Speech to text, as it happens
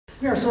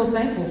We are so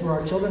thankful for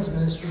our children's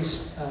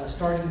ministries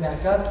starting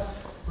back up.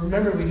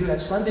 Remember, we do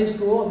have Sunday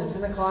school at the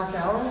 10 o'clock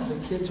hour.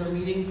 The kids are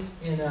meeting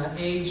in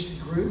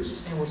aged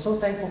groups, and we're so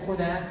thankful for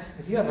that.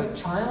 If you have a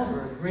child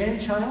or a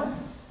grandchild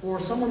or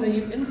someone that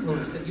you've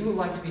influenced that you would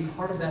like to be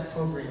part of that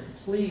program,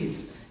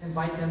 please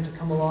invite them to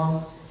come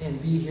along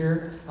and be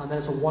here. That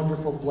is a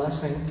wonderful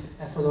blessing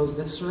for those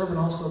that serve and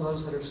also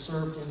those that are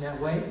served in that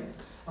way.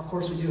 Of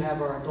course, we do have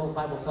our adult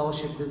Bible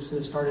fellowship groups that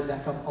have started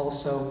back up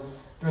also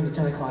during the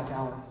 10 o'clock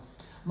hour.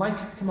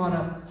 Mike, come on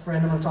up,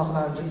 friend. I'm going to talk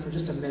about him for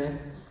just a minute.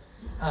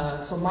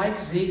 So Mike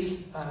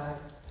Zeke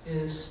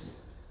is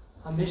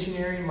a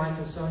missionary. Mike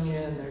and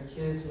Sonia and their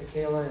kids,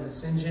 Michaela and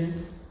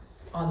Sinjin,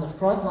 on the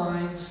front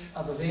lines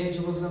of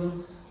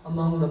evangelism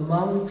among the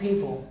Hmong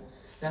people.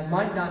 That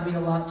might not mean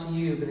a lot to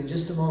you, but in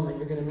just a moment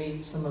you're going to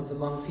meet some of the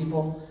Hmong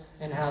people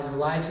and how their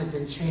lives have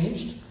been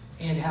changed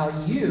and how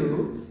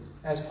you,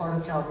 as part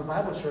of Calvary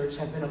Bible Church,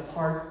 have been a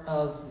part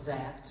of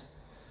that.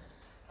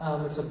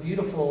 It's a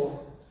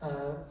beautiful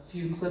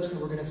few clips that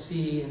we're going to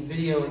see in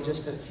video in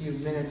just a few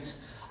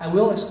minutes. I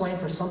will explain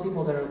for some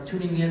people that are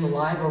tuning in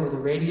live over the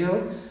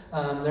radio.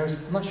 I'm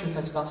not sure if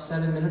that's about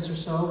 7 minutes or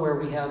so, where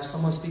we have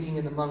someone speaking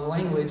in the Hmong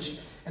language,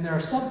 and there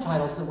are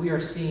subtitles that we are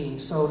seeing.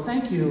 So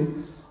thank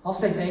you. I'll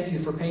say thank you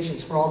for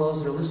patience for all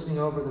those that are listening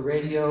over the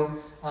radio,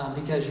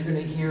 because you're going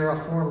to hear a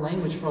foreign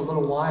language for a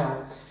little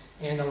while,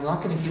 and I'm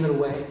not going to give it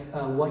away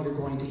what you're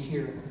going to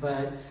hear.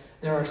 But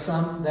there are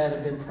some that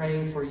have been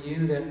praying for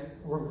you that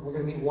we're going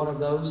to meet one of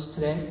those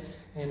today,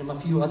 and a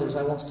few others.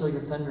 I won't steal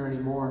your thunder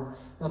anymore.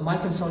 But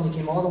Mike and Sonia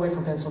came all the way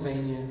from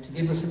Pennsylvania to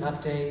give us an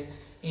update,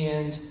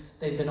 and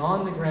they've been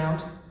on the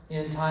ground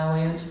in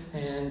Thailand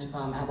and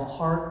have a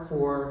heart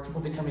for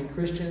people becoming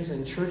Christians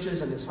and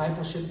churches and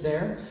discipleship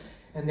there.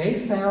 And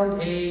they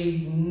found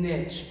a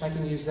niche, if I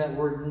can use that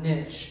word,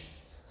 niche,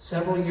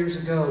 several years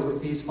ago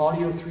with these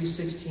Audio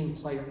 316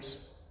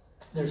 players.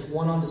 There's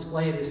one on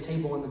display at this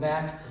table in the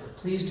back.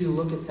 Please do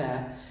look at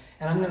that.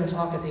 And I'm going to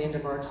talk at the end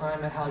of our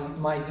time at how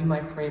you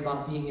might pray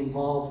about being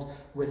involved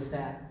with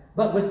that.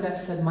 But with that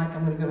said, Mike,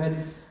 I'm going to go ahead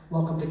and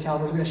welcome to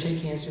Calvary. We're going to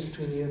shake hands just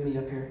between you and me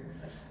up here.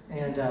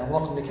 And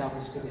welcome to Calvary.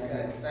 It's good to have you.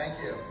 Okay, thank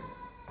you.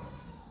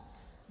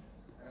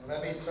 And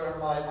let me turn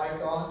my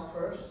mic on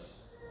first.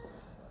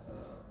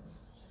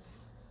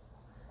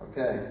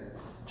 Okay,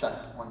 check,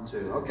 1, 2.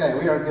 Okay,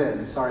 we are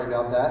good. Sorry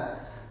about that.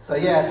 So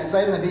yeah, it's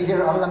exciting to be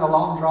here other than the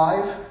long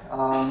drive.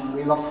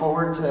 We look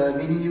forward to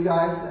meeting you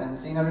guys and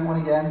seeing everyone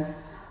again.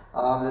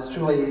 It's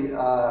truly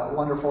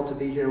wonderful to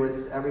be here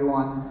with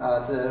everyone,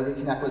 to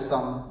reconnect with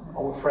some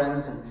old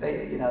friends and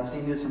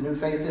seeing some new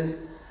faces.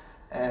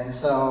 And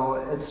so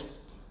it's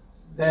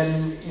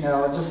been,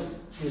 just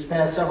these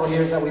past several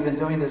years that we've been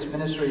doing this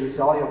ministry, these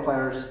audio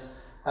players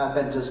have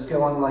been just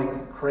going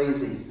like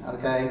crazy,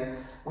 okay?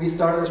 We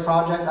started this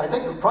project, I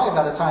think probably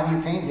about the time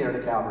you came here to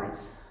Calvary.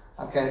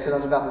 Okay, so that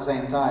was about the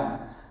same time.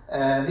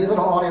 And these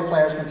little audio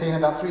players contain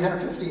about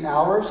 350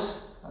 hours.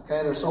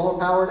 Okay, they're solar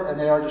powered and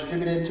they are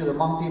distributed to the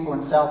Hmong people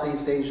in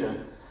Southeast Asia.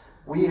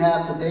 We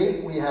have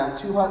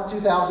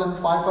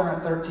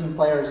 2,513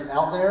 players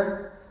out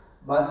there,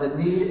 but the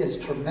need is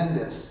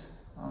tremendous.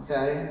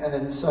 Okay,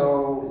 and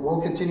so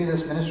we'll continue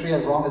this ministry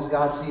as long as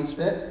God sees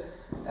fit,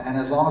 and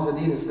as long as the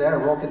need is there,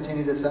 we'll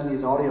continue to send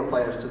these audio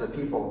players to the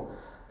people.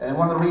 And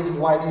one of the reasons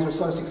why these are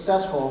so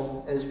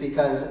successful is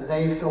because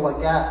they fill a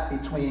gap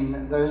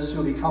between those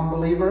who become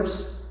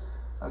believers,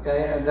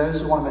 okay, and those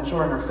who want to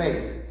mature in their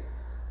faith.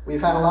 We've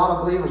had a lot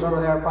of believers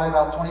over there, probably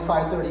about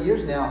 25, 30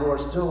 years now, who are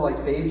still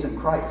like babes in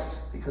Christ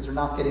because they're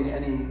not getting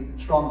any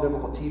strong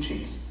biblical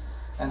teachings.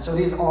 And so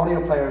these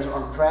audio players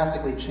are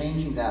drastically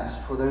changing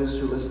that for those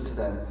who listen to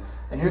them.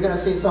 And you're going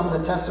to see some of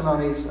the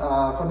testimonies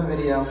from the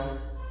video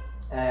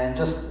and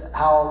just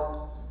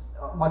how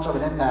much of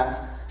an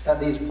impact that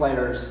these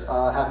players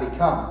have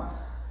become.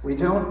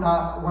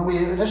 When we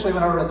initially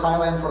went over to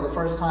Thailand for the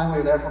first time, we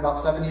were there for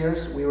about 7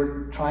 years. We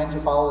were trying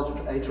to follow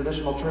a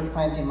traditional church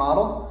planting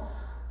model.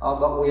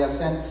 But we have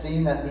since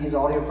seen that these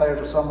audio players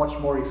are so much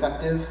more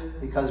effective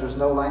because there's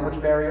no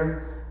language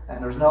barrier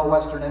and there's no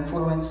Western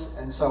influence.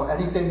 And so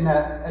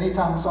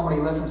anytime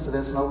somebody listens to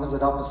this and opens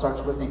it up and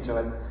starts listening to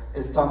it,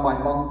 it's done by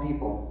Hmong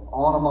people,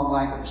 all in a Hmong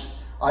language.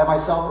 I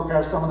myself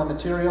prepare some of the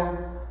material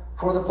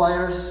for the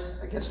players.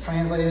 It gets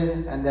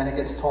translated and then it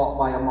gets taught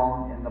by a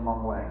Hmong in the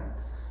Hmong way.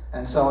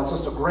 And so it's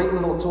just a great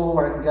little tool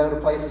where it can go to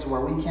places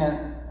where we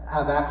can't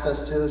have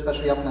access to,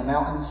 especially up in the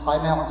mountains,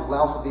 high mountains of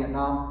Laos and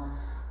Vietnam.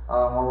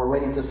 Where we're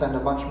waiting to send a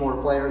bunch more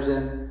players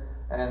in.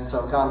 And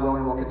so God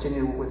willing, we'll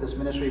continue with this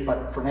ministry.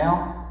 But for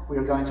now, we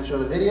are going to show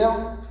the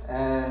video,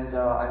 and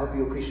I hope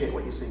you appreciate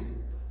what you see.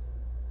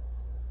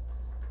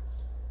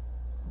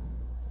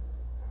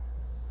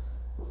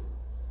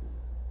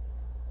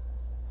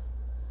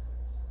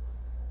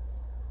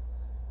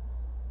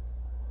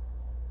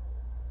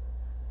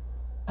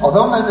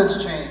 Although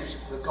methods change,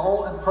 the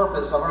goal and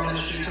purpose of our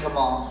ministry to the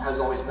Hmong has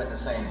always been the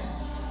same.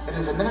 It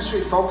is a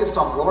ministry focused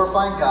on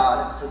glorifying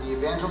God through the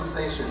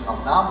evangelization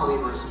of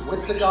non-believers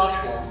with the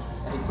gospel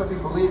and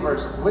equipping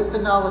believers with the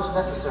knowledge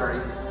necessary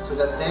so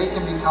that they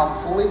can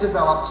become fully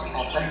developed,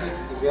 authentic,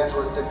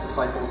 evangelistic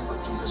disciples of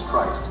Jesus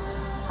Christ.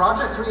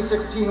 Project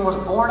 316 was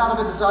born out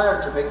of a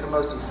desire to make the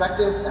most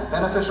effective and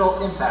beneficial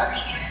impact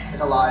in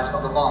the lives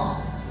of the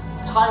Hmong.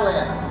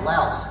 Thailand,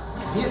 Laos,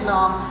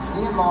 Vietnam,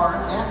 Myanmar,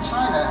 and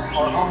China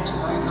are home to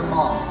millions of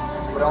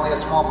Hmong, but only a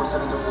small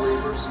percentage of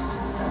believers.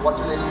 And what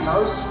do they need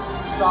most?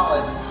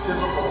 Solid,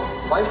 biblical,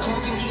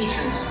 life-changing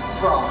teachings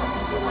from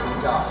the Word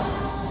of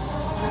God.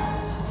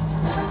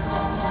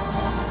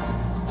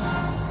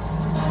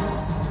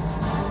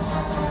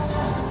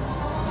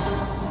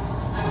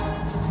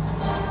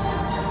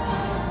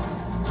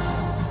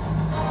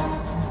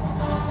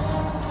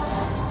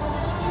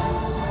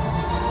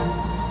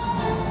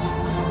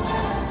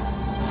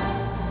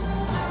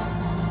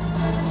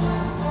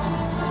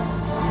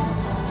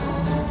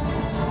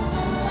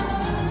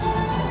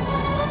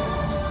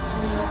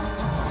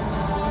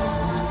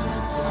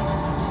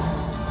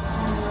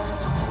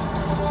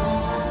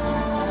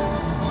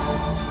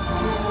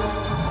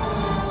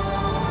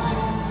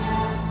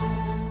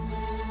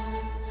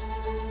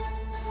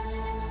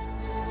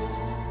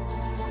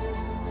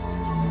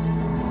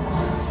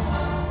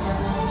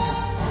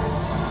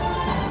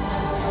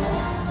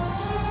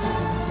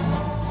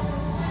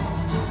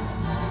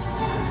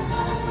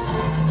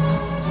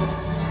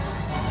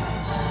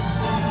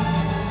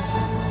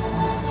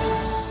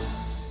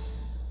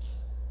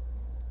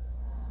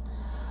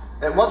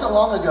 It wasn't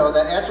long ago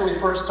that after we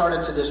first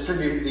started to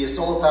distribute these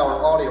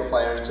solar-powered audio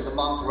players to the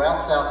Hmong throughout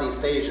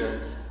Southeast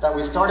Asia, that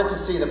we started to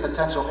see the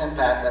potential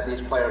impact that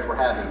these players were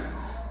having.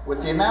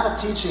 With the amount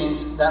of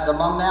teachings that the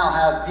Hmong now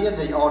have via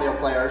the audio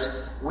players,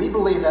 we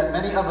believe that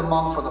many of the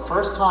Hmong for the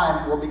first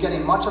time will be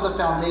getting much of the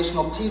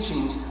foundational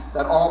teachings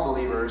that all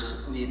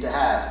believers need to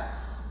have.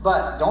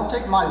 But don't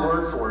take my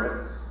word for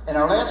it. In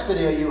our last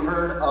video, you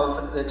heard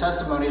of the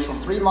testimonies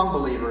from 3 Hmong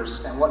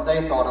believers and what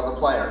they thought of the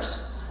players.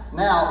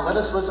 Now, let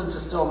us listen to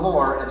still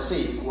more and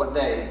see what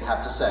they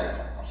have to say.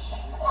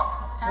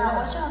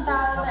 我想到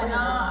là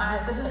nó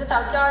sẽ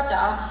tao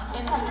cho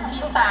em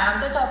khi tạm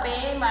tôi cho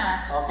bé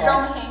mà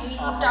trong hiện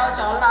trao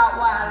cho lão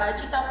là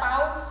chỉ tao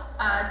báo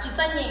chỉ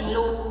cho nhìn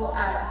lù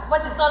và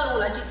chỉ cho lù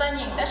là chỉ cho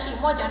nhìn đã chỉ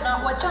mua cho nó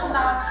và trong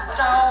tao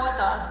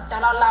cho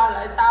lão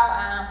lại tao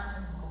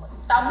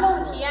tóm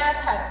luôn thì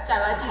thật trả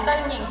lời chỉ cho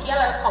nhìn kia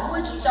là không có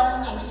chỉ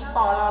trong nhìn chỉ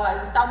bỏ lão lại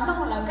tóm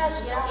luôn là cái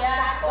gì kia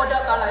và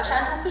được gọi là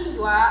sáng thông bi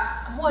và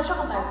mua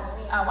trong này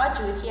ว่า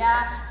จือเทีย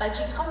แต่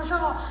จีเข้าช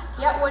อบเ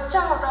ทียว่าเ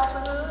จ้าเรา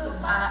ซื้อ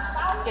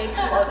เก๋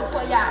คือคือส่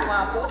วนใหญ่ว่า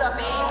ปูจะเ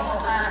ป็น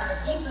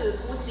อีจือ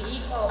ปูจี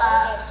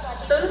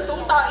ตื้อสูง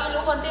ต่ออีลู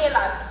กคนเดียล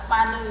ะมา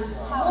หนึ่ง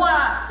มั่ว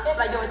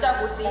ประโยชน์เจ้า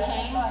ปูจีแ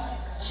ห้ง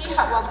ชี้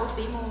หักว่าปู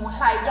จีมู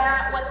หายยา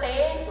ว่าเต้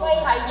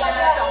หายยา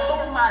จองตุ้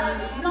มมาหนึ่ง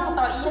น้อง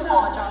ต่ออีหมอ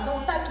จองตุ้ม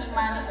ตะกี้ม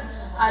าหนึ่ง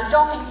จ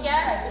องแห้งเทีย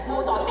มู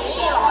ต่อเต้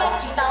หล่อ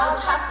จีดาว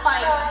ชักไป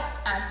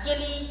เจ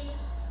ลี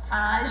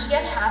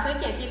riêng trả sự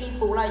kiện đi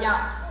bù là giờ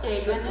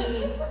để nguyên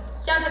thì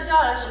cho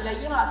là chỉ là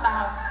yên là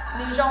tàu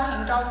như trong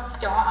hình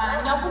cho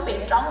nhau cũng biết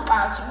trong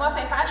vào chỉ có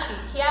phải phá sự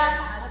kia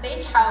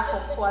để chào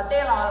phục của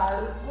tê là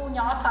mua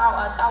nhỏ tàu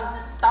ở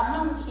tàu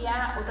nông kia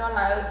của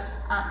là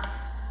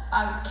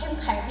khen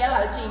khẳng kia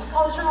là chỉ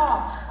câu do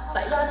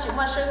dạy cho chỉ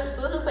có sự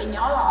thứ bị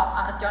nhỏ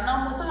là cho nó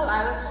mua số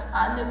là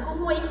nếu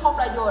cũng mua không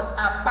là dột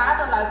bá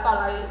đó là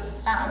còn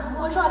là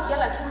mua do kia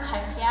là khen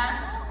khẳng kia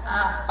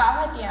báo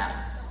hay tiền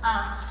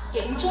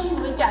kiện trên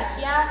người trả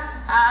kia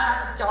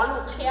cho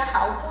lục kia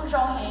hậu của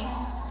rong hiện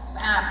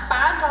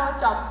bá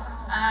cho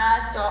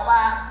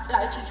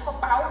lại chỉ cho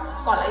báo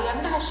còn lại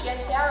em đã xia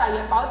kia là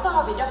em báo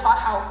cho vì cho họ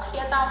hậu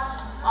kia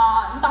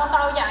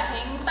tao giả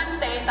hiện tăng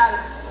tệ từ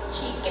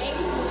chỉ cái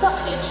rất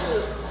kia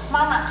sự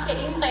mà kia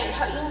yên tệ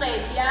theo yên tệ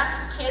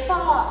kia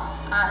cho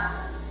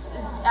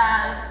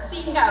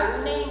tin cả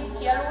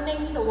luôn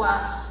nên đùa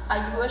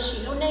vừa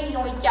xí luôn nên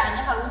rồi trả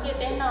như họ luôn kia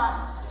tên nó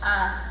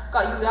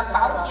có dù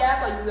báo kia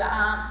có dù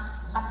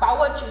báo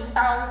ở trường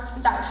tàu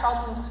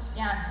xong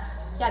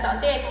nhà đón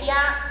tê kia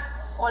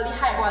ở lý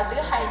hải hòa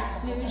tứ hải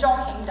nữ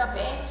rong hình cho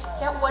bé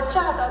theo ở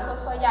trao đó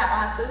cho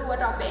nhà xứ ở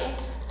đó bé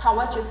thầu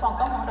ở trường phòng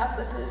có mong đó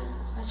xứ thứ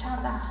ở trao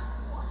đó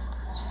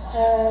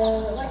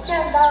ở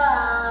trao đó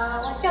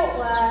ở trao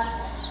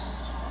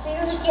xứ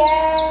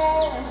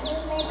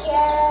mấy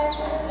kia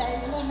xứ lại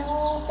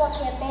menu có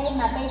kia tên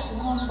mà đây chỉ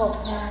ngon bột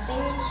mà đây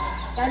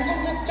chọn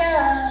cho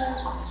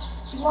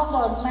chỉ mong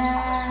một mà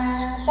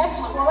ta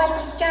chỉ có qua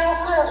chỉ trao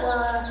cơ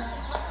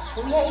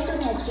cũng như tôi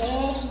nhà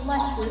trẻ chỉ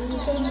mong chỉ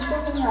thêm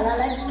tôi nhỏ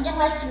là chỉ chẳng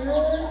là chứ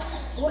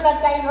cũng là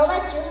chạy nó mà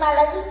chứ mà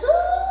là chứ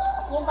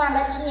cũng mà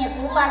là chỉ nhà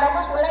cũng mà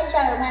là có lấy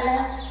tờ mà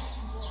là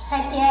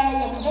hai kia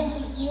dành trên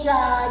chỉ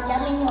là nhà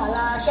mình nhỏ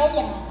là sẽ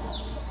dành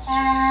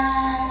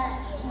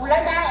một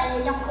lấy đá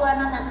trong qua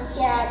nó nằm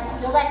kia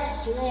chỗ bắt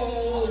chứ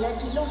là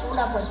chỉ lúc cũng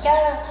là buổi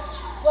chơi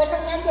qua nó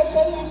nhắn trên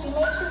đây chỉ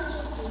mấy tôi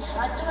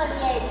chúng ta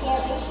nghe theo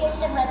cái xe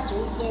trong là chủ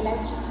về là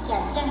chỉ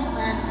cả chân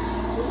mà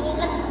cũng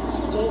rất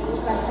chị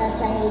cũng là ta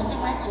chạy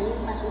trong là chủ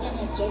mà cũng là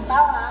chị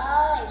báo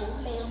ơi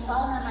đúng liều báo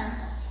nó mà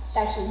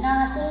ta sĩ nó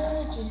sư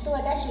chỉ tua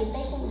ta sĩ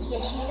tây cũng chia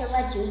sẻ được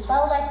và chữ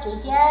bao và chữ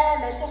gia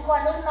lấy cũng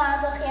qua lúc nào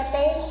tôi khi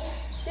tây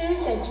sư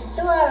sẽ chỉ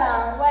tua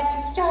là và chữ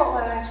châu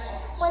là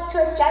một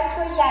chuột chắc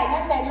chuột dài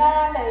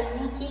nó đời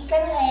chỉ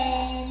cái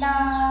này nó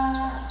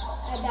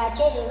đã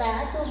cái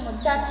và tôi một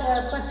trăm tua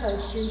có thời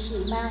sự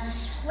gì mà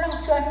long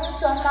chuột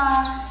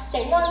nó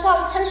chạy ngon không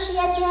chơi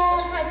xe nha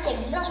hai chạy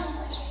long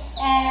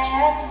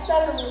cho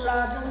lù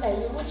lò trong đấy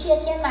dùng xe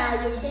chứ mà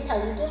dùng cái thử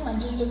chứ mình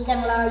chỉ dùng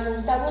cần lò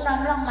dùng tao cũng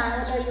nông long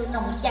mà rồi dùng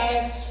nòng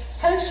chè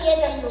chơi xe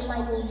rồi dùng mà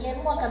dùng cái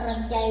mua cầm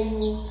làm chè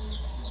dùng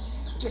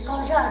chỉ có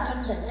rõ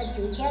trong đấy là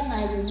chủ thế mà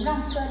dùng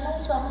nông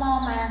xuân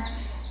mò mà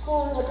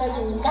cô rồi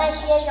dùng gai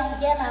xe trong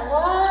kia mà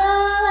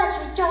quá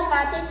chú trong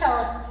mà cái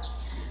thầu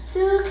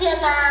xưa kia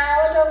mà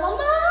rồi mà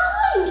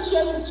dùng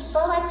xe dùng chỉ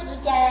có chú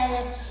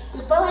chè chỉ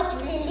có chú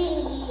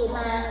liên gì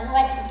mà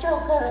qua chú cho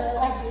cơ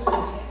qua chú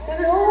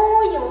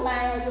lú dù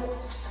mà dù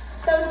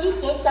tôi chỉ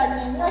kể cho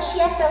nhìn nó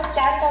xe tôi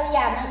trả tôi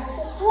già mà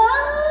cũng quá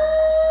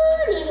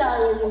đi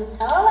lời dù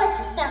thở quá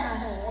chúng ta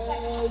mà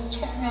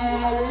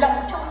lòng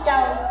trong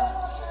trâu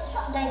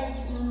đây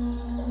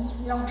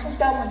lòng trong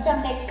trâu mà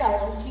trong đây cầu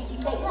thì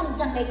đây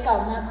trong đây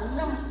cầu mà cũng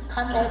không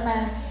không đây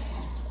mà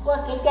qua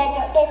cái cha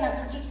chỗ đây mà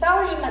cũng chỉ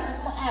báo đi mà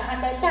cũng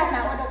còn đời ta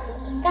mà qua đâu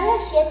cũng cái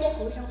xe đây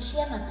cũng trong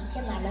xe mà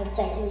cái mà là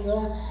chạy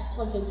rồi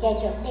qua cái cha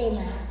chỗ đây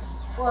mà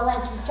qua và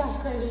chú trong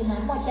cơ li mà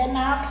một giờ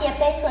nó kia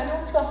bé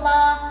chuột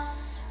mò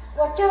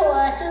qua chỗ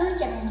xứ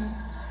chẳng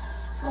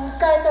một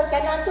cây tôi cho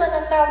nó tôi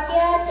lên tàu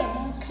kia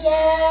chẳng kia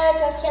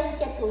cho thêm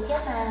xe tủ kia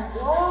mà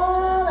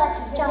và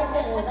chú trong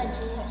cơ và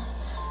chú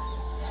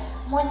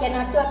một giờ nó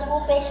tôi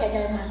cũng bé sẽ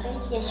đời mà bé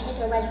kia sẽ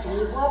đời và chú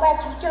và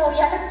chú châu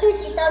giờ tôi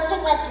chỉ tao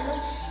trong là chú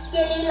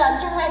kia li lần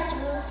trong là chú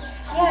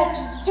giờ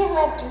chỉ trong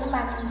là chú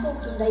mà cũng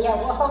cũng đời giờ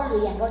qua không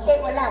lười có tết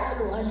qua làm cái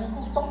lúa nó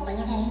cũng không phải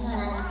hay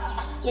mà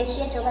chia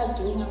sẻ cho ba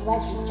chị mà ba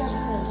chị cho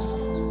người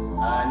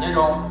nhớ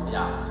rồi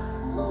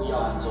bây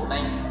giờ chỗ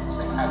này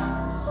sẽ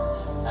hành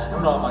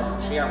lúc đó mà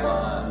chúng sẽ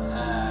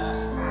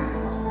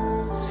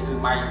sẽ được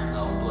may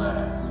ở vừa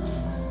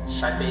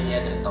sai bên này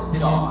được tổng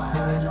cho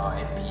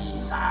MP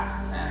xã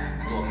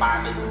của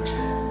ba bên luôn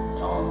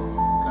cho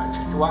cái chữ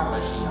chúa là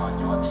gì họ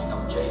cho chỉ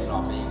tổng chế nó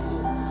bên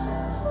của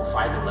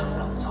phải được lần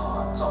lần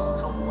cho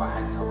rộng và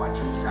hành cho và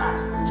chữ ra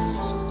chỉ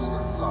số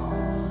số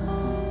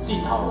chỉ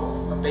thầu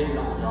bên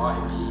nó cho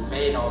MP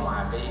nó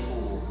mà bên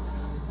của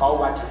bao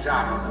quát chữ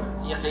ra nó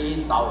nhất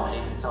định tàu hay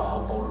cho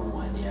bao lù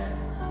hay gì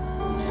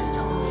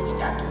trong phía đi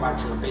cả tụi ba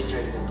chưa bên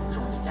trên được tụi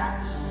chúng đi cả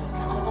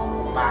có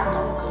nó ba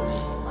tàu cơ đi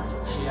mà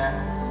chúng sẽ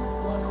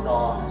lúc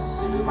đó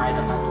xử lý máy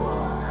là tụi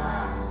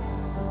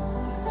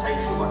xây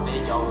dựng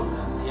bên cho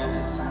lần thiên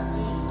là sản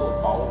thì tụi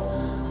bao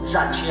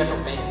ra chia nó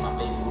bên mà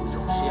bên của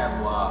chúng sẽ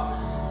của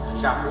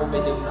ra của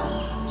bên đường là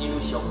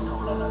illusion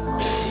thôi là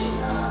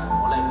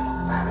mỗi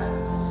lần ta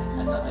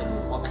là để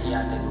có kia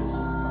để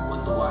có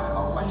ตัวเอ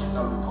าไว้ที่เร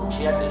าเขาเ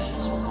ชียร์ในสิ่ง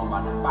ส่วนของมั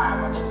นป่า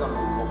ว่าที่เรา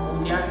เขาพูด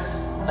เนี้ย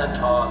แต่ท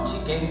อที่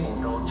เก่งของ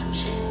เราชื่อ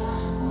สิ่ง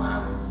มา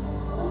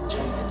พูดเ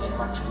ช่นนี้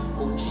ว่าชื่อ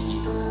พูดที่ดี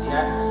ตรงนี้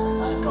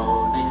เรา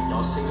ในเรา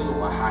สิ่งที่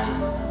ว่าให้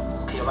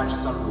เกี่ยวกับที่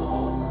เรารู้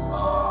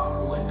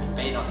เป็นไป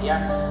เนาะเนี้ย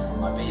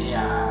มาไปอ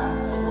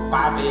ยู่ป่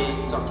าไป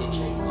จอดกินเช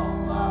งก็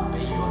ไป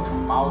อยู่ชุม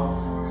เป้า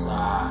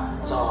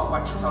จะว่า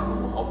ที่เรา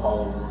เขาเป้า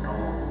เรา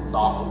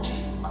ต่อพูดที่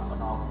มาพ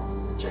นอ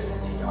เช่น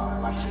นี้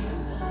ว่าชื่อ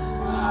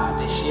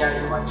để share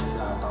những quan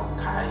trọng tàu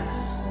khai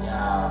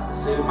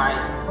sư mai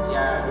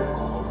lúc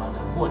cổ là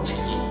buồn chỉ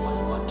gì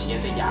của thiên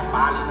để giảm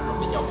ba lên nó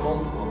bị giao thông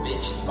của bên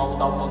chỉ bao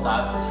tàu của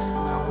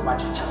ba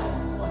chỉ chồng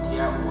của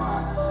thiên của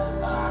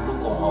lúc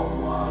cổ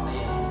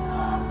để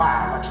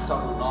ba và chỉ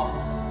trong nó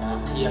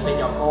thì bên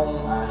giao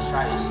thông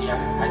sai xe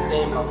hai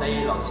tên nó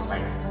xịt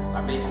bệnh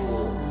và bên của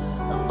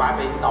ba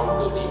bên tàu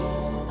cứ đi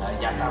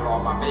nhà ta lo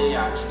mà bên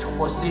chỉ trong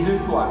một xí hư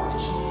của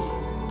thì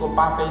tôi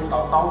ba bên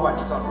tàu và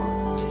chỉ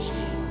trong thì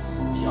chỉ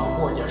giờ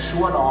mua giờ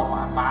xua đó mà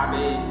ba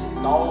bên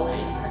đâu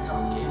hay cho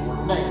cái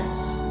lúc này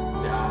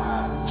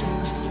và chừng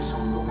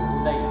sống lúc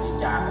này thì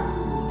cha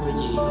cái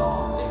gì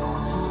đó để nó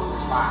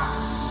ba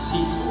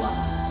xin xua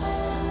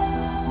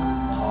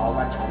thọ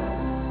và chồng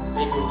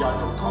bên cũng giờ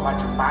chồng thọ và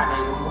chồng ba đây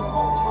cũng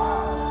có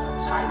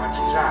xài và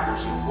chỉ ra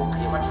thì sự quốc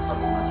khi và chỉ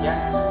phần là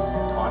thế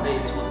thọ đây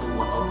chôn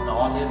tụ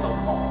đó thế tổng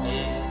cộng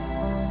thế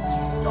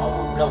cho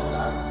một lông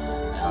đó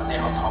để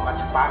họ thọ và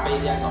chồng ba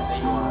bên đây còn bây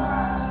giờ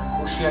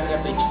cũng share thêm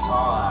bên chỉ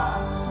cho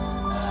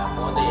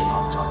bố đề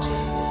nó cho trẻ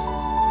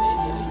để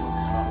lợi dụng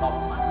cái nó lọc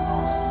mà nó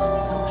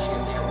trong xe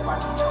theo và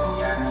trong trong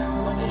nhà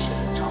và để sẽ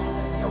trong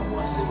theo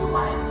của sư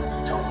mai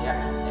trong nhà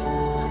để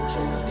trong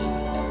xe cơ đi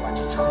để và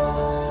trong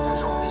cái sự là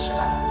trong để sẽ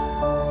làm.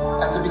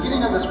 At the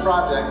beginning of this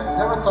project, we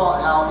never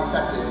thought how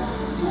effective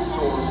these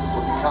tools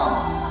would become,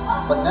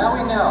 but now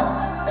we know,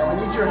 and we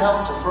need your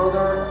help to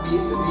further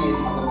meet the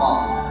needs of the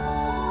Hmong.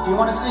 Do you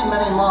want to see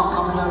many Hmong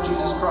come to know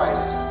Jesus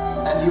Christ?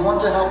 And do you want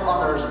to help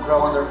others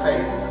grow in their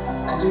faith?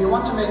 And do you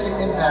want to make an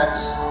impact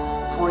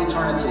for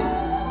eternity?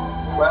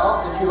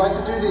 Well, if you like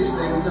to do these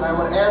things, then I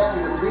would ask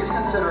you to please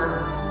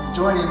consider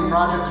joining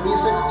Project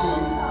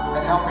 316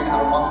 and helping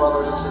our Hmong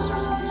brothers and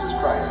sisters in Jesus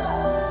Christ.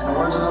 In the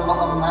words of the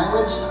Muslim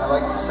language, I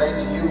like to say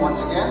to you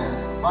once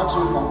again, Maju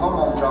Fongko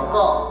Mong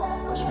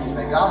Joko, which means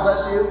may God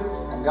bless you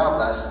and God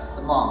bless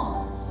the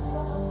Hmong.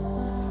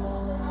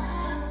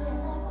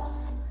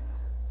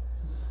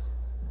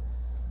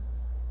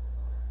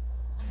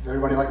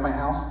 Everybody like my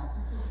house?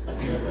 No,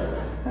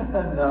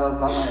 it's not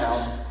my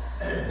house.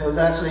 It was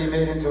actually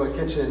made into a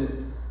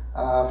kitchen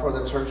for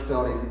the church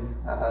building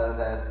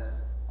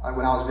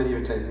when I was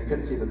videotaping. You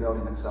couldn't see the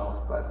building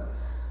itself, but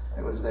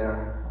it was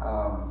there.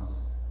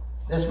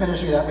 This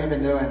ministry that we've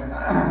been doing,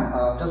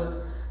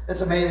 it's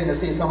amazing to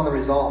see some of the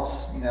results,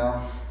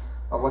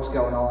 of what's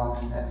going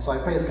on. And so I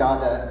praise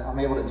God that I'm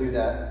able to do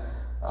that.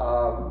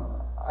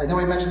 I know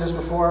we mentioned this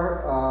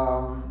before.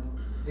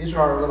 These are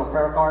our little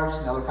prayer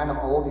cards. Now they're kind of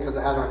old because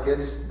it has our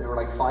kids. They were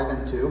like 5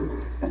 and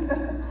 2.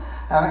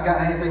 Haven't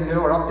got anything new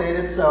or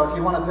updated. So if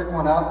you want to pick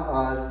one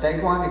up,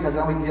 take one, because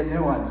then we can get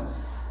new ones.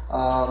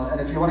 And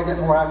if you want to get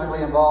more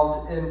actively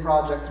involved in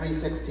Project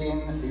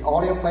 316, the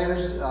audio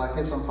players,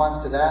 give some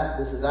funds to that.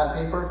 This is that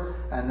paper.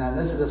 And then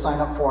this is to sign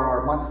up for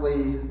our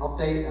monthly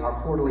update and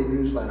our quarterly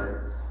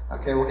newsletter.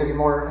 Okay, we'll give you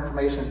more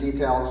information and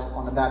details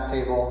on the back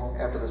table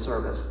after the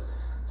service.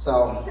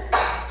 So,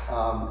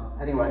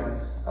 anyway,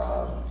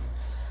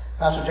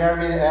 Pastor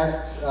Jeremy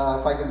asked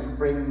if I can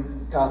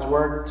bring God's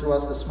Word to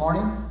us this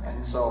morning,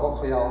 and so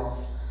hopefully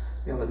I'll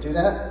be able to do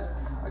that.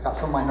 I got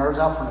some of my nerves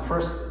out from the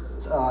first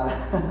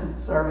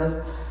service,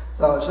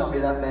 so it shouldn't be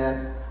that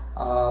bad.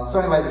 So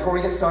anyway, before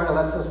we get started,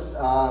 let's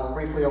just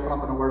briefly open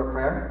up in a word of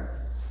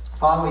prayer.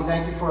 Father, we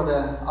thank you for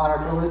the honor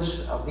and privilege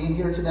of being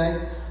here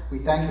today. We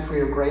thank you for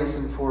your grace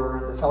and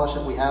for the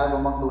fellowship we have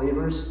among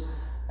believers,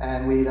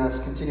 and we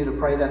just continue to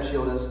pray that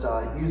you'll just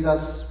use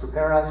us,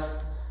 prepare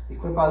us,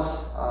 equip us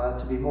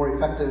to be more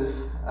effective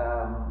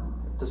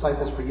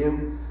disciples for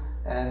you,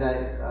 and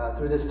that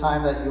through this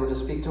time that you'll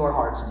just speak to our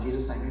hearts. In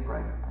Jesus' name we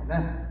pray.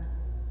 Amen.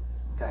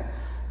 Okay.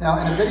 Now,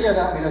 in the video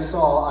that we just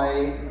saw,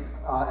 I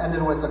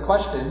ended with a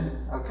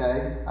question.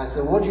 Okay. I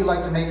said, would you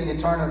like to make an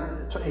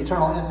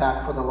eternal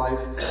impact for the life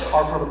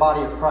or for the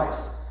body of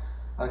Christ?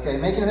 Okay.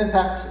 Making an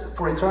impact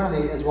for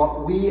eternity is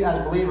what we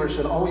as believers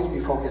should always be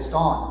focused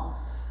on.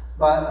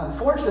 But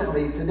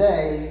unfortunately,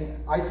 today,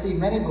 I see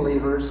many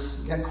believers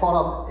get caught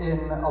up in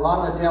a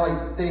lot of the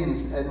daily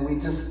things, and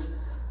we just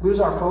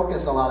lose our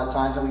focus a lot of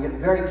times, and we get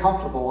very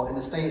comfortable in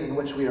the state in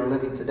which we are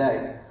living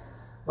today.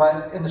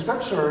 But in the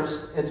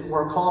Scriptures,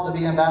 we're called to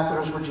be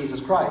ambassadors for Jesus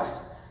Christ.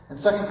 In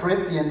 2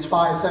 Corinthians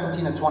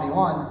 5:17 and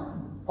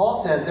 21,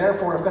 Paul says,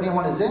 therefore, if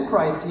anyone is in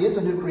Christ, he is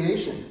a new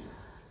creation.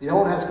 The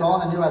old has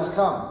gone, the new has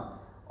come.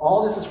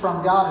 All this is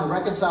from God, who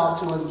reconciled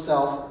to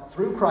himself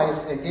through Christ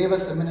and gave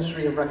us the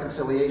ministry of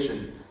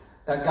reconciliation.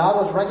 That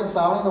God was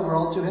reconciling the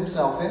world to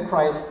himself in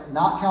Christ,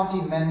 not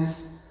counting men's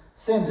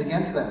sins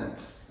against them.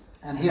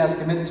 And he has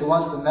committed to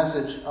us the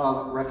message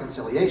of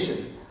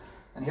reconciliation.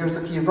 And here's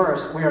the key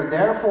verse. We are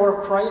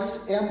therefore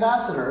Christ's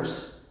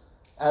ambassadors,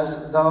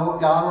 as though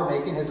God were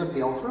making his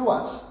appeal through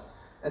us.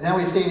 And then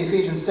we see in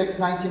Ephesians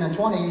 6:19 and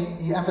 20,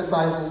 he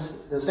emphasizes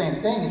the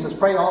same thing. He says,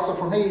 pray also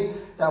for me,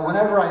 that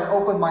whenever I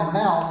open my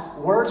mouth,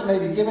 words may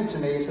be given to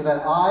me, so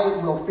that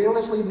I will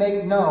fearlessly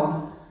make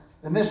known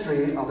the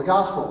mystery of the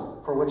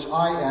gospel, for which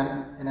I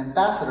am an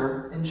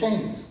ambassador in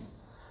chains.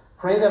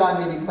 Pray that I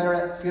may declare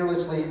it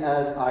fearlessly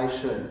as I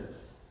should.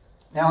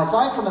 Now,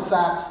 aside from the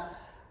fact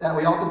that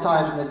we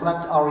oftentimes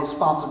neglect our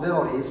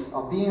responsibilities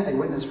of being a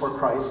witness for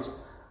Christ,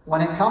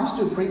 when it comes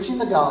to preaching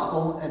the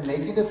gospel and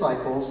making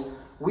disciples,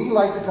 we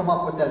like to come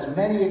up with as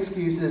many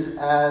excuses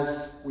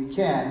as we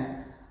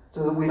can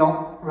so that we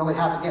don't really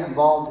have to get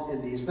involved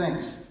in these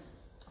things.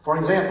 For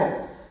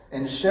example,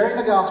 in sharing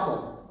the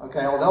gospel,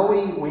 okay, although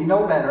we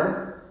know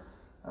better,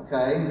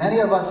 okay, many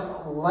of us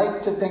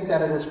like to think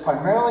that it is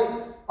primarily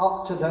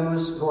up to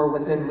those who are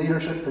within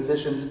leadership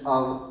positions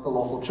of the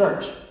local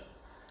church.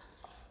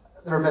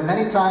 There have been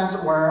many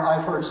times where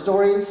I've heard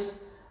stories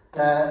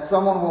that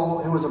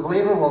someone who is a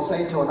believer will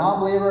say to a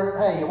non-believer,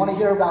 hey, you want to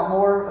hear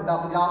more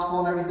about the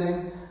gospel and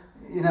everything?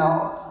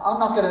 I'm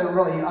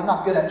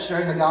not good at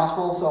sharing the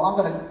gospel, so I'm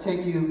going to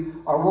take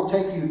you, or we'll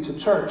take you to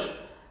church,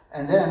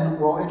 and then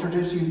we'll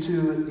introduce you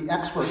to the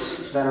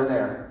experts that are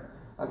there.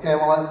 Okay,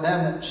 we'll let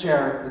them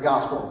share the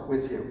gospel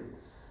with you.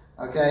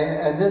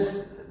 Okay, and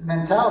this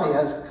mentality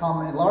has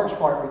come in large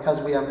part because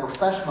we have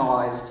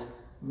professionalized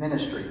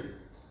ministry.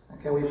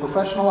 Okay, we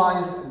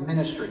professionalized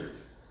ministry.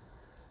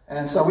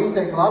 And so we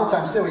think, a lot of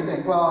times too, we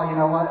think, well, you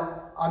know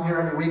what, I'm here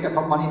every week, I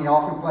put money in the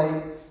offering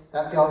plate.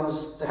 That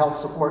goes to help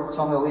support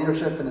some of the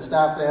leadership and the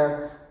staff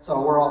there,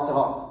 so we're off the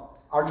hook.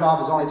 Our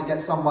job is only to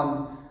get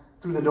someone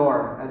through the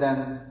door, and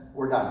then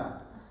we're done.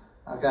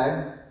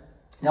 Okay?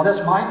 Now this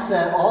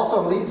mindset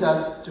also leads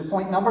us to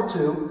point number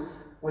 2,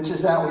 which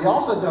is that we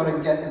also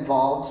don't get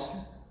involved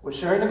with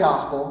sharing the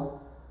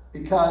gospel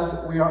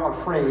because we are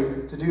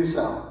afraid to do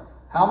so.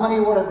 How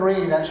many would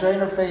agree that sharing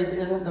their faith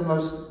isn't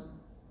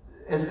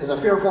is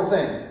a fearful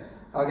thing?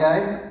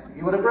 Okay?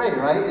 You would agree,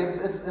 right?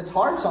 It's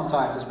hard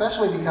sometimes,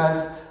 especially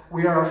because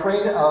we are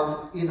afraid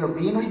of either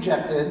being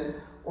rejected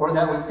or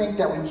that we think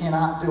that we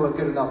cannot do a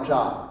good enough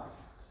job.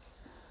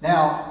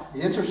 Now,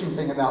 the interesting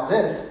thing about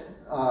this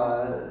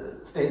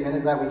statement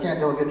is that we can't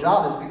do a good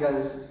job is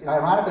because,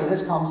 ironically,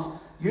 this comes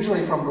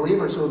usually from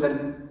believers who have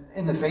been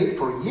in the faith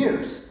for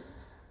years.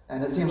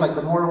 And it seems like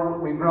the more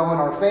we grow in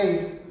our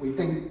faith, we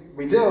think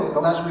we do, the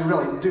less we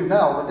really do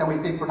know, but then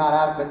we think we're not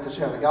adequate to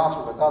share the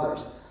gospel with others.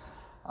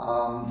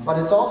 But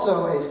it's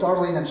also a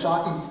startling and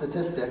shocking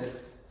statistic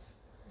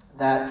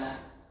that,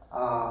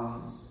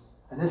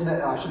 and this is,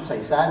 I should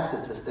say, sad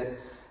statistic,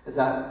 is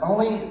that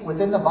only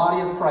within the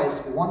body of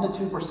Christ, 1 to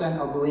 2%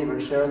 of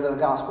believers share the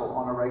gospel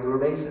on a regular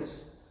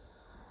basis.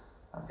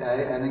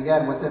 Okay, and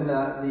again, within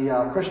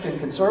the Christian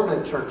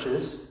conservative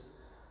churches,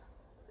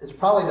 it's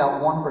probably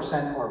about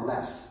 1% or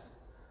less.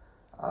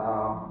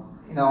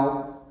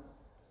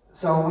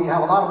 So we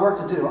have a lot of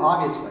work to do,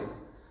 obviously.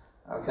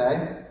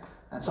 Okay,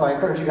 and so I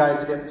encourage you guys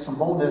to get some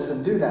boldness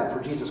and do that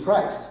for Jesus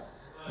Christ.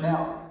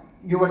 Now,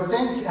 you would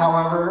think,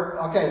 however,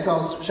 okay,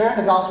 so sharing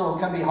the gospel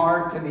can be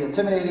hard, can be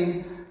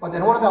intimidating, but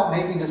then what about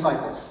making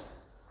disciples?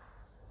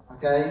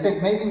 Okay, you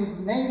think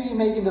maybe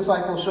making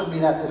disciples shouldn't be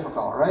that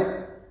difficult,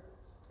 right?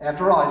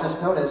 After all, I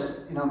just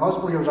noticed,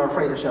 most believers are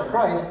afraid to share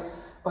Christ.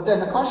 But then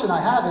the question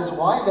I have is,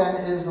 why then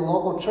is the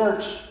local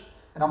church,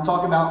 and I'm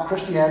talking about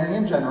Christianity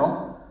in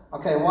general,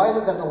 okay, why is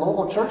it that the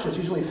local church is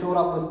usually filled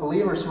up with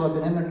believers who have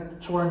been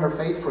immature in their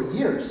faith for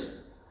years?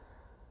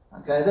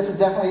 Okay, this is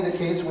definitely the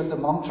case with the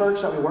Hmong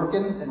church that we work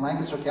in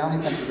Lancaster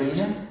County,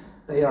 Pennsylvania.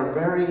 They are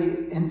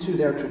very into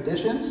their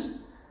traditions.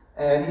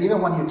 And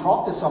even when you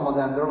talk to some of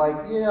them, they're like,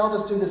 yeah, I'll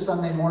just do this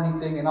Sunday morning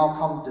thing and I'll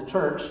come to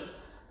church.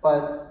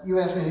 But you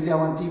asked me to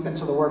go in deep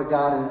into the Word of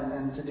God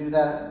and to do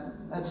that,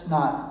 that's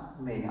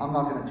not me. I'm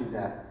not going to do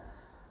that.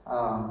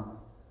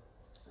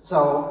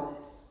 So,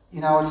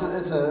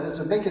 it's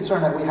a big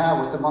concern that we have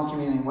with the Hmong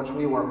community in which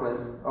we work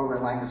with over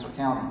in Lancaster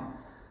County.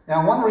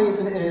 Now, one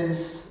reason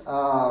is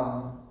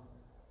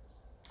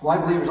why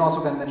believers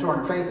also been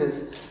mature in faith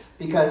is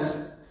because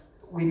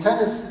we tend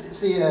to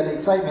see an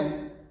excitement.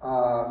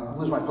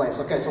 Lose my place.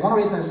 Okay, so one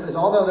reason is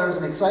although there's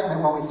an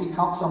excitement when we see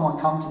someone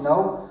come to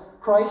know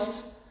Christ,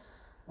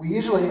 we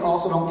usually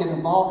also don't get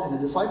involved in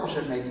the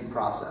discipleship making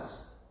process.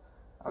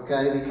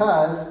 Okay,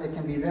 because it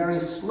can be very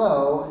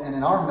slow and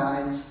in our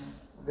minds,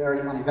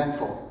 very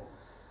uneventful.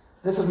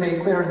 This is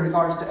made clear in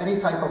regards to any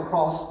type of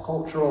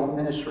cross-cultural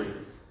ministry,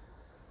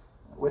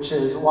 which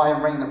is why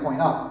I'm bringing the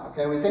point up.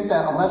 Okay, we think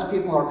that unless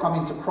people are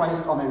coming to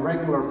Christ on a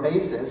regular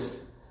basis,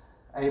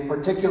 a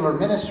particular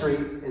ministry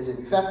is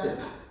effective.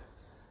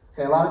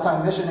 Okay, a lot of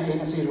times mission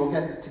agencies will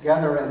get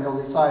together and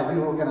they'll decide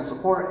who we're going to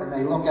support, and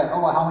they look at,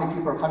 how many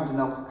people are coming to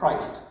know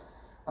Christ.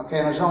 Okay,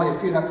 and there's only a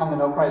few that come to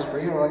know Christ per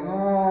year. We're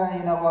like,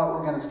 you know what,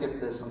 we're going to skip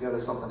this and go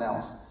to something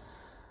else.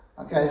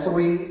 Okay, so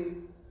we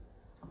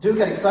do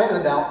get excited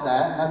about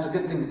that, and that's a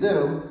good thing to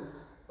do.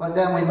 But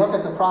then we look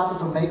at the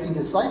process of making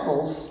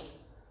disciples,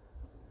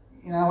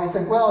 we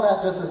think, well,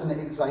 that just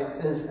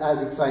isn't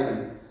as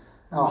exciting.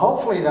 Now,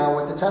 hopefully, though,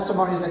 with the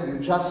testimonies that you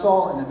just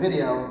saw in the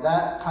video,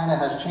 that kind of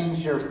has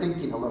changed your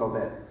thinking a little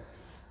bit.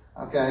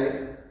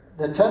 Okay?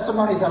 The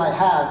testimonies that I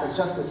have is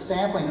just a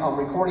sampling of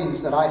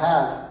recordings that I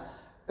have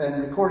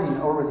been recording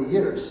over the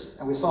years.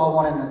 And we saw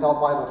one in the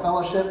Adult Bible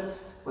Fellowship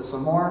with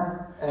some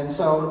more. And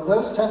so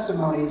those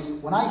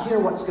testimonies, when I hear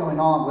what's going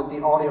on with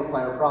the audio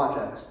player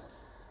projects,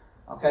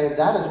 okay,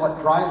 that is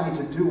what drives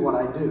me to do what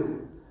I do.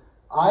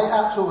 I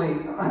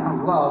absolutely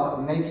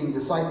love making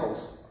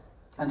disciples.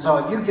 And so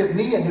if you give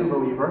me a new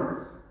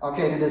believer,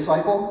 okay, to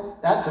disciple,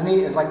 that to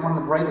me is like one of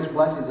the greatest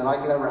blessings that I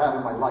could ever have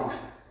in my life.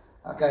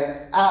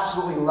 Okay,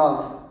 absolutely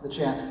love the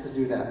chance to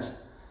do that.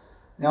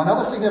 Now,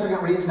 another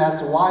significant reason as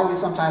to why we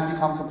sometimes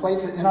become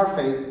complacent in our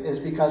faith is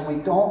because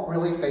we don't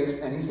really face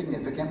any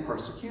significant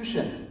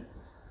persecution.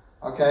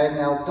 Okay,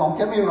 now don't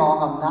get me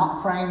wrong, I'm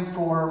not praying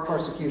for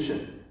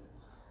persecution.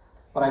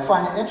 But I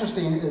find it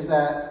interesting is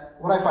that,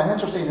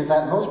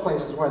 in most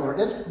places where there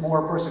is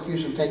more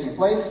persecution taking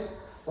place,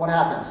 what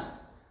happens?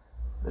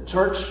 The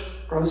church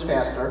grows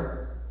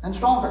faster and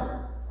stronger,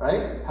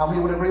 right? How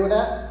many would agree with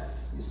that?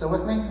 You still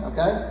with me?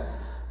 Okay.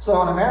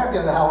 So in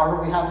America,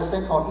 however, we have this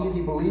thing called easy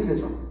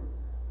believism.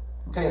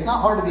 Okay, it's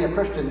not hard to be a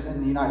Christian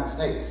in the United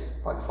States,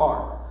 by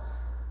far.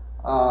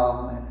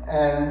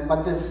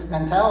 But this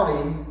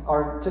mentality,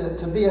 or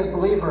to be a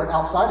believer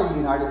outside of the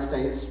United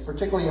States,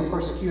 particularly in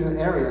persecuted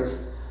areas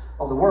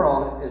of the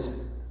world,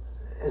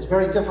 is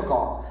very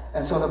difficult.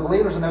 And so the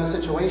believers in those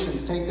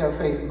situations take their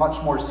faith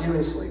much more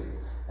seriously,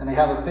 and they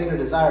have a bigger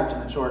desire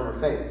to mature in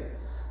their faith.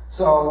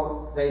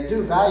 So they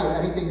do value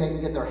anything they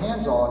can get their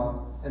hands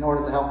on in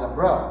order to help them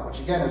grow,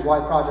 which again is why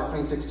Project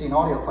 316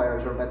 audio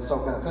players have been so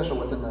beneficial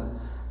within the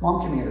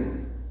Hmong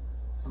community,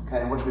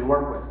 okay, in which we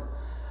work with.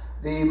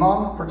 The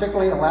Hmong,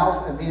 particularly in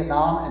Laos and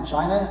Vietnam and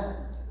China,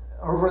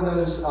 over in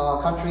those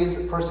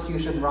countries,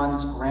 persecution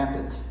runs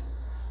rampant.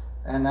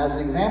 And as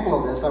an example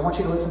of this, I want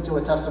you to listen to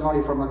a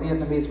testimony from a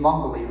Vietnamese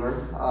Hmong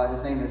believer.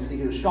 His name is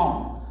Siu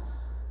Shong.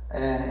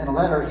 And in a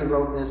letter he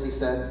wrote this, he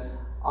said,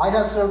 I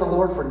have served the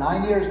Lord for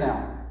 9 years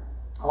now,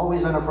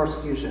 always under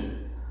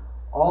persecution.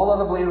 All of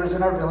the believers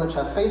in our village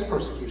have faced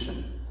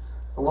persecution.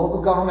 The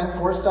local government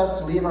forced us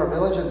to leave our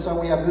village, and so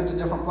we have moved to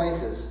different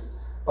places.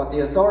 But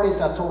the authorities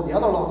have told the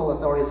other local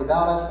authorities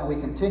about us, and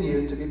we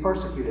continue to be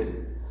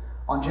persecuted.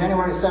 On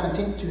January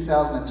 17,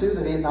 2002,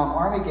 the Vietnam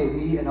Army gave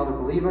me and other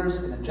believers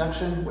an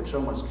injection which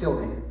almost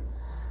killed me.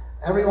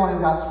 Everyone who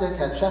got sick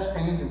had chest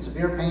pains and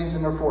severe pains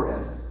in their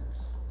forehead.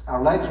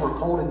 Our legs were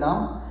cold and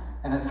numb,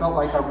 and it felt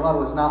like our blood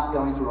was not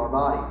going through our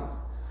body.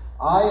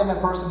 I am a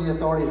person the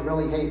authorities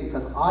really hate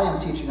because I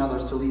am teaching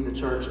others to leave the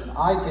church, and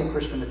I take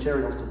Christian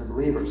materials to the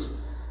believers.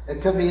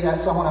 It could be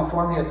that someone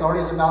informed the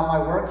authorities about my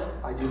work.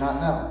 I do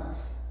not know.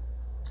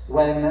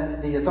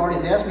 When the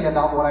authorities ask me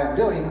about what I am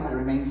doing, I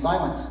remain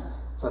silent,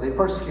 so they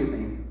persecute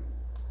me.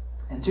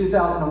 In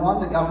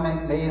 2001, the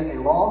government made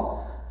a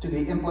law to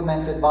be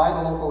implemented by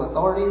the local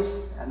authorities,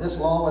 and this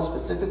law was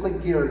specifically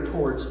geared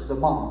towards the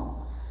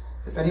Hmong.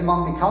 If any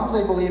Hmong becomes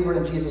a believer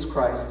in Jesus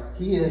Christ,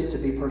 he is to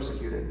be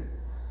persecuted.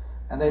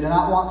 And they do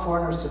not want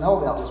foreigners to know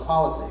about this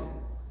policy.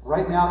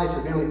 Right now, they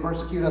severely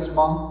persecute us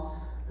Hmong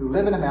who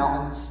live in the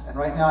mountains, and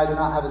right now I do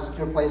not have a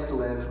secure place to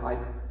live. I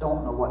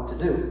don't know what to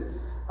do.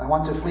 I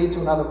want to flee to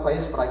another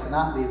place, but I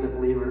cannot leave the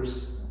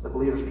believers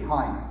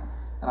behind.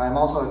 And I am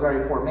also a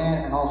very poor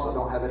man and also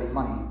don't have any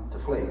money to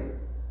flee.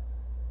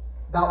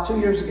 About 2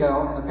 years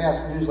ago, in the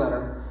past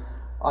newsletter,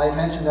 I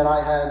mentioned that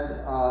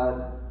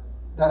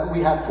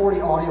we had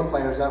 40 audio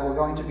players that were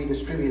going to be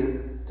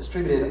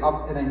distributed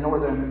up in a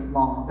northern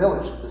Hmong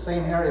village, the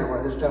same area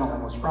where this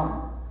gentleman was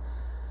from.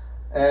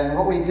 And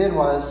what we did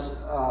was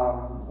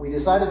we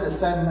decided to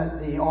send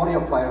the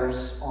audio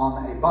players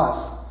on a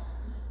bus,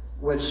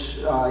 which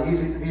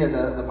usually via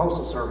the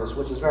postal service,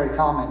 which is very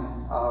common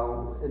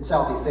in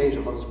Southeast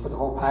Asia. We'll just put the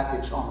whole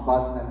package on the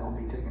bus and then we'll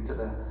be taken to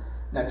the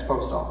next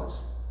post office.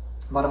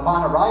 But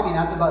upon arriving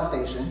at the bus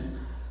station,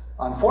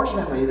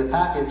 unfortunately, the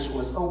package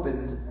was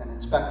opened and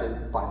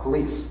inspected by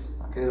police.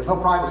 Okay, there's no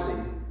privacy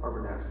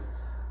over there.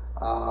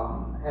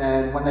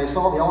 And when they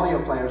saw the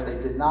audio players, they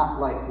did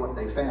not like what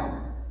they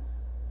found.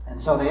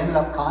 And so they ended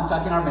up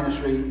contacting our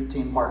ministry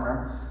team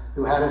partner,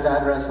 who had his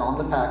address on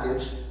the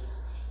package.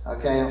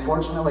 Okay,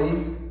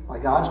 unfortunately, by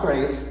God's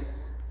grace,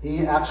 he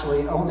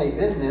actually owned a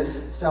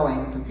business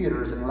selling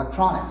computers and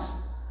electronics.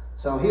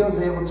 So he was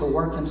able to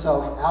work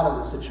himself out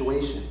of the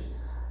situation.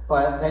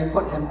 But they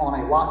put him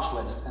on a watch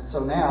list. And so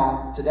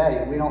now,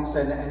 today, we don't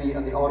send any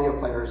of the audio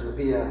players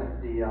via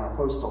the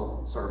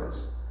postal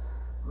service.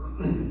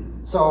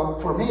 So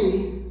for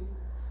me,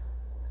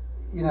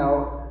 you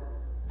know,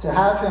 to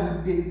have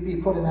him be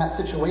put in that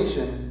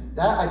situation,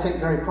 that I take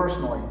very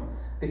personally.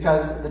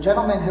 Because the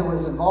gentleman who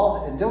was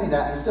involved in doing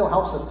that, and still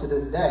helps us to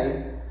this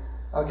day,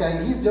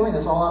 okay, he's doing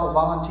this all out of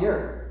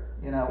volunteer,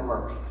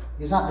 work.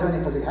 He's not doing it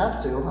because he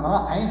has to, and I'm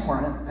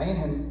not paying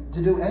him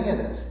to do any of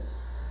this.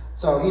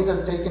 So he's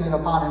just taking it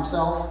upon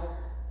himself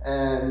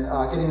and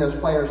getting those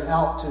players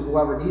out to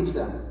whoever needs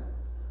them.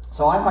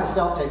 So I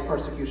myself take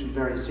persecution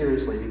very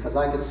seriously because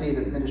I can see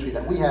the ministry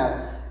that we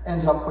have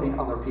ends up putting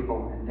other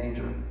people in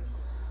danger.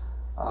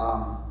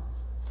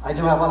 I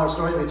do have other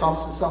stories. We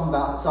talked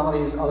about some of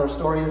these other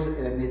stories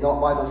in the Adult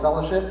Bible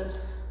Fellowship.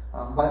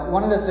 But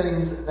one of the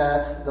things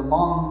that the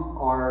Hmong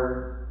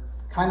are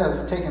kind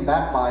of taken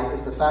back by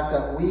is the fact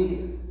that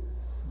we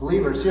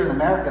believers here in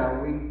America,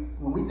 when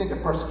we think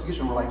of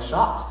persecution, we're like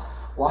shocked.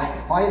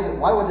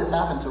 Why would this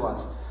happen to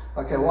us?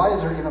 Okay, why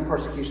is there even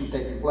persecution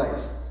taking place?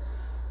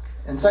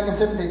 In 2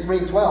 Timothy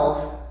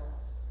 3:12,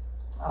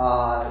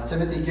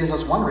 Timothy gives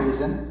us one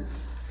reason.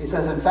 He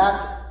says, in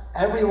fact,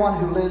 everyone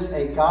who lives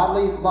a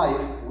godly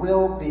life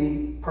will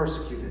be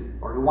persecuted,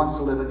 or who wants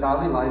to live a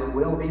godly life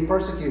will be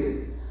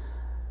persecuted.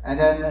 And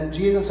then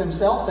Jesus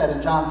himself said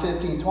in John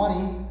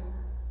 15:20,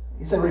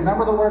 he said,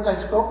 remember the words I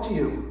spoke to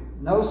you.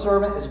 No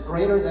servant is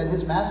greater than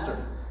his master.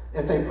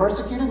 If they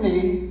persecuted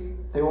me,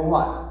 they will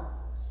what?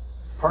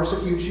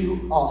 Persecute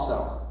you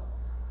also.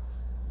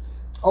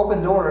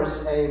 Open Doors,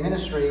 a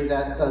ministry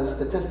that does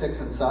statistics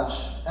and such,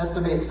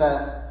 estimates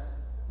that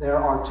there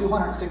are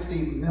 260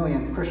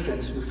 million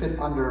Christians who fit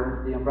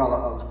under the umbrella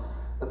of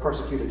the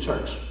persecuted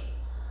church.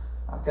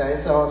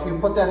 Okay, so if you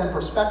put that in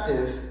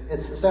perspective,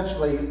 it's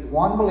essentially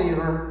one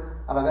believer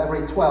out of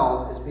every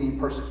 12 is being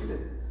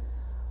persecuted.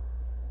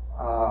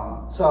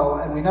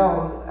 And we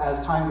know as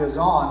time goes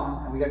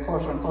on and we get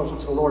closer and closer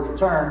to the Lord's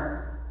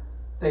return,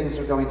 things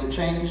are going to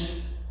change,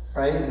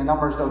 right? And the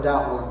numbers, no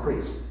doubt, will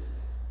increase.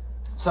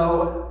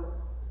 So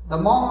the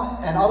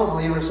Hmong and other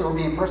believers who are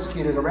being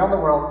persecuted around the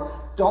world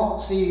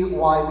don't see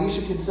why we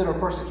should consider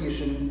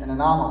persecution an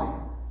anomaly.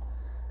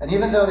 And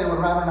even though they would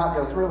rather not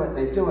go through it,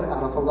 they do it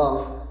out of a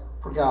love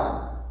for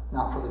God,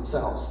 not for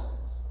themselves.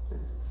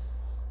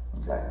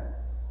 Okay.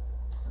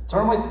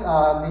 Turn with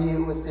me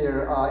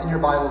in your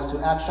Bibles to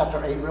Acts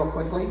chapter 8 real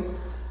quickly.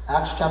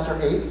 Acts chapter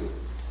 8.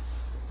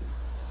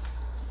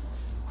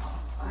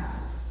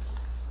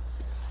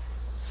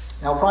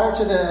 Now, prior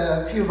to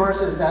the few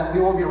verses that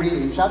we will be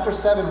reading, chapter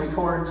 7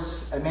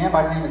 records a man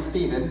by the name of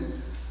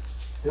Stephen,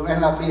 who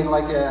ended up being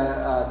like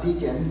a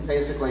deacon,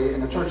 basically,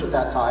 in the church at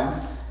that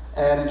time.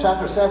 And in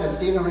chapter 7,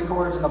 Stephen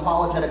records an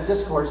apologetic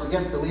discourse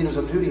against the leaders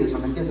of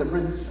Judaism and gives a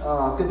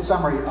good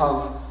summary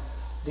of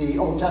the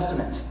Old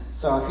Testament.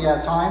 So if you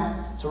have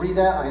time to read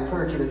that, I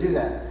encourage you to do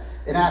that.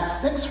 In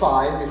Acts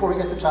 6:5, before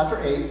we get to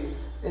chapter 8,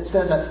 it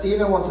says that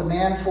Stephen was a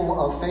man full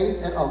of faith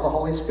and of the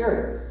Holy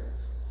Spirit.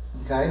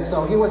 Okay,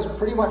 so he was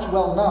pretty much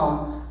well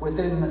known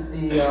within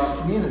the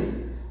community.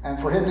 And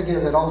for him to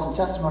give an awesome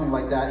testimony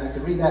like that, you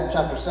can read that in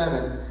chapter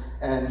 7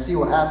 and see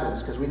what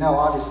happens. Because we know,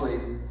 obviously,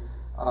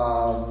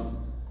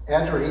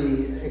 after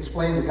he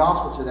explained the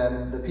gospel to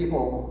them, the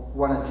people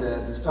wanted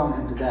to stone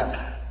him to death.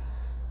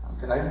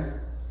 Okay?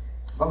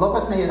 But look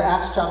with me at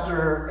Acts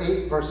chapter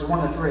 8, verses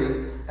 1 to 3.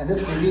 And this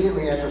is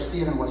immediately after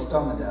Stephen was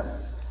stoned to death.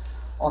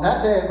 On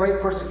that day, a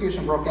great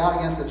persecution broke out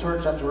against the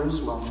church at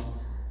Jerusalem.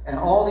 And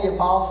all except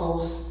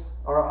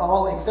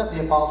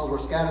the apostles, were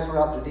scattered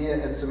throughout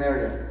Judea and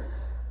Samaria.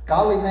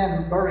 Godly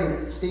men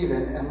buried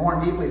Stephen and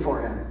mourned deeply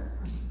for him.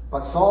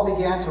 But Saul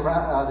began to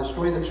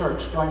destroy the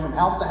church. Going from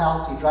house to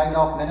house, he dragged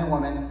off men and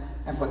women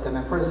and put them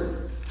in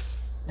prison.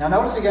 Now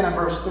notice again in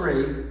verse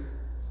 3,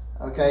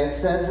 okay,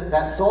 it says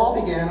that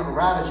Saul began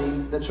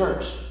ravaging the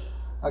church.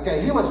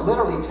 Okay, he was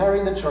literally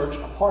tearing the church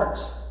apart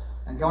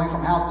and going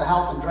from house to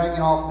house and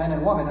dragging off men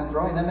and women and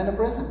throwing them into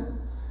prison.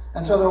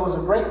 And so there was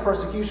a great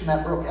persecution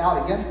that broke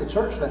out against the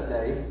church that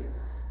day.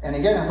 And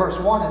again in verse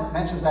 1, it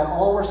mentions that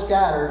all were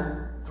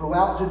scattered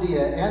throughout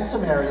Judea and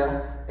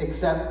Samaria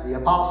except the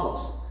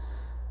apostles.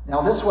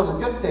 Now this was a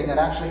good thing that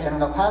actually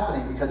ended up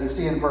happening, because you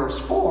see in verse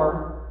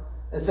 4,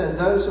 it says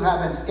those who have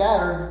been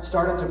scattered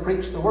started to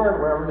preach the word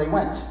wherever they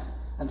went.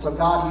 And so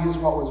God used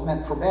what was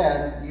meant for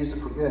bad and used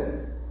it for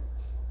good.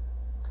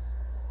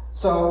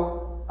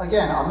 So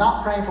again, I'm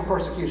not praying for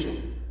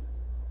persecution.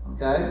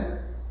 Okay?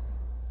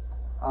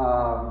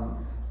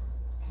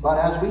 But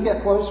as we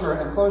get closer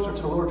and closer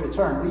to the Lord's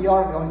return, we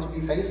are going to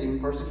be facing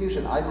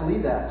persecution. I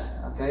believe that.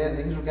 Okay, and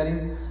things are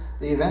getting,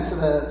 the events of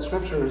the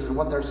scriptures and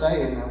what they're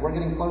saying, and we're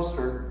getting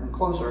closer and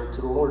closer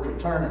to the Lord's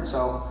return. And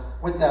so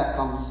with that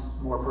comes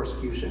more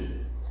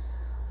persecution.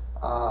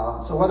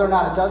 So whether or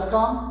not it does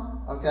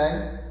come,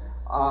 okay,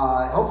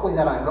 hopefully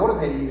that I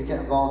motivated you to get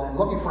involved in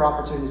looking for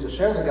opportunities to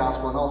share the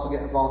gospel and also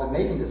get involved in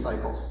making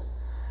disciples.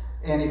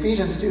 In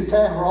Ephesians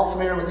 2:10, we're all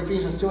familiar with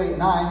Ephesians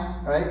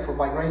 2:8-9, right? For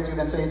by grace you've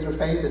been saved through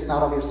faith. It's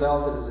not of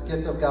yourselves, it is a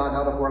gift of God,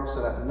 not of works,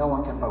 so that no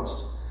one can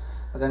boast.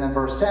 But then in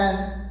verse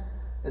 10,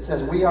 it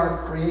says, we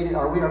are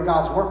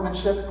God's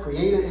workmanship,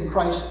 created in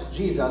Christ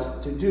Jesus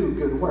to do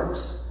good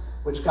works,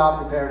 which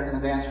God prepared in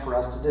advance for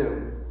us to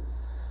do.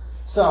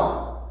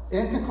 So,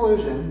 in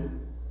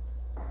conclusion,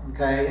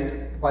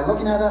 okay, by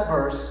looking at that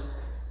verse,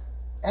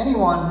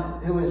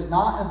 anyone who is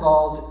not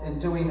involved in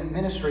doing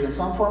ministry in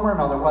some form or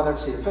another, whether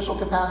it's the official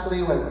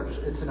capacity, whether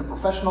it's in a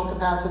professional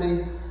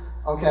capacity,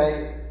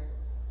 okay,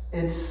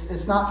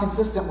 it's not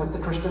consistent with the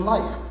Christian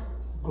life.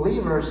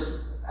 Believers,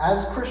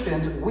 as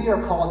Christians, we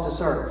are called to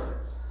serve.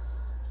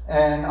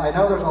 And I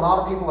know there's a lot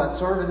of people that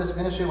serve in this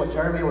ministry, what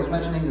Jeremy was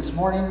mentioning this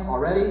morning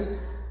already,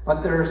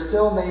 but there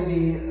still may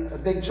be a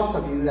big chunk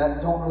of you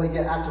that don't really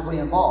get actively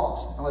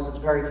involved, unless it's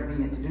very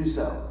convenient to do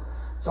so.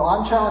 So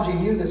I'm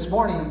challenging you this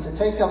morning to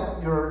take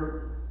up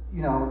your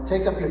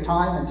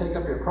time and take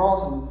up your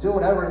cross and do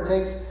whatever it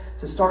takes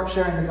to start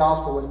sharing the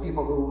gospel with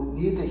people who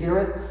need to hear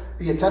it.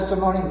 Be a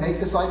testimony, make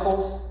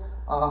disciples,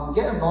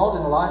 get involved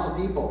in the lives of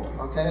people.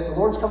 Okay, if the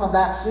Lord's coming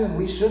back soon,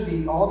 we should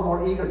be all the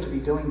more eager to be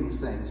doing these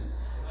things.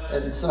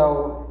 And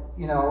so,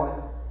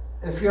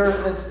 if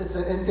it's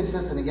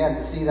inconsistent again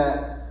to see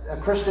that a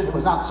Christian who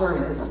is not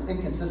serving is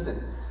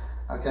inconsistent.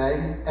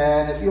 Okay,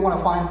 and if you want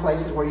to find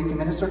places where you can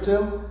minister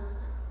to,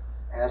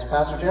 ask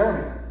Pastor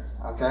Jeremy.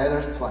 Okay,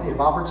 there's plenty of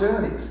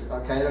opportunities.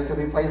 Okay, there could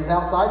be places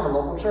outside the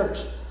local church.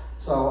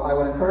 So I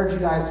would encourage you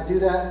guys to do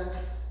that.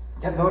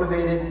 Get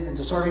motivated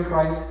into serving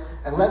Christ,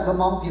 and let the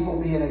Hmong people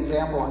be an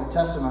example and a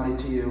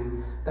testimony to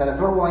you that if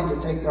they're willing to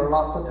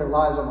put their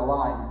lives on the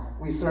line,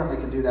 we certainly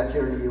can do that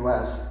here in the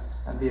U.S.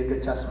 and be a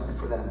good testimony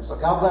for them. So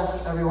God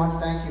bless everyone.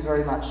 Thank you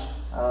very much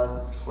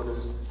for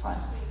this time.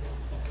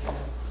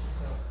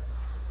 So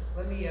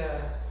let me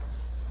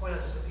point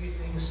out just a few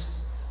things.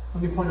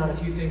 Let me point out a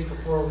few things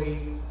before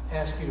we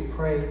ask you to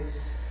pray.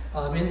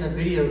 In the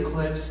video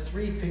clips,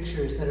 3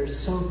 pictures that are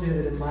so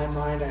vivid in my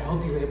mind. I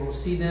hope you were able to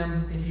see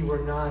them. If you were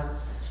not,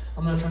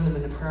 I'm going to turn them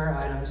into prayer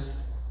items.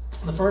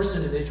 The first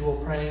individual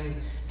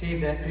praying gave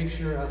that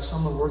picture of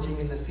someone working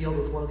in the field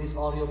with one of these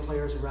audio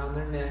players around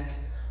their neck,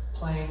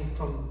 playing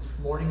from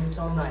morning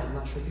until night. I'm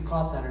not sure if you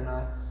caught that or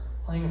not.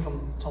 Playing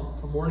from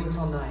morning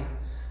till night.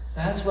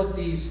 That's what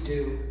these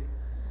do.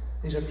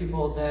 These are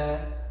people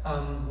that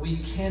we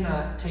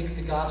cannot take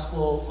the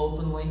gospel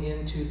openly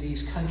into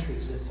these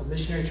countries. If a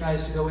missionary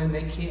tries to go in,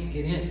 they can't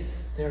get in.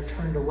 They're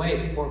turned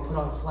away. People are put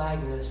on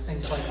flag lists,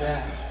 things like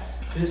that.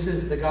 This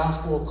is the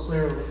gospel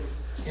clearly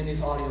in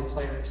these audio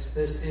players.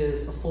 This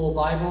is the full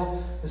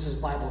Bible. This is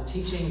Bible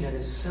teaching that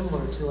is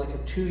similar to like a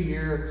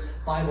 2-year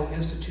Bible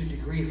Institute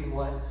degree from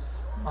what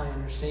I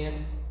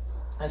understand,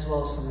 as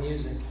well as some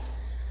music.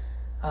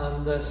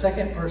 The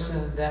second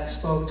person that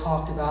spoke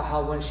talked about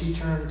how when she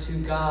turned to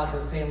God,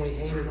 her family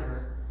hated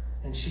her,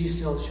 and she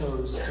still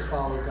chose to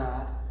follow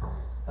God.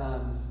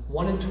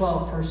 1 in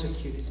 12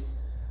 persecuted.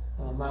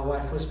 My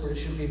wife whispered it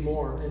should be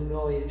more, and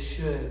really it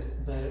should.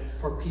 but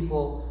for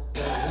people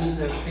that lose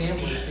their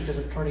families because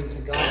of turning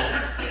to God,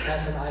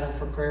 that's an item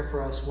for prayer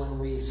for us when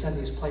we send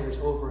these players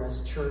over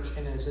as a church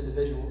and as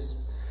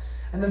individuals.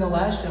 And then the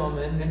last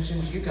gentleman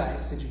mentioned you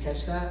guys. Did you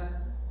catch that?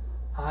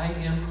 I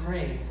am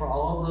praying for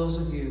all of those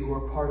of you who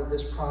are part of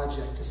this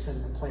project to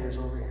send the players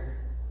over here.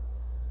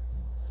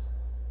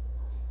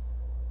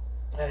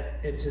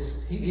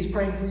 He's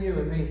praying for you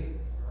and me.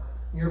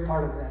 You're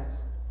part of that.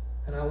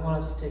 And I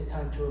want us to take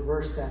time to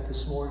reverse that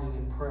this morning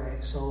and pray.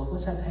 So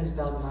let's have heads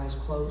bowed and eyes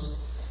closed.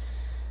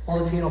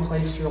 While the piano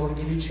plays here, I want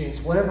to give you a chance.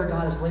 Whatever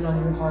God has laid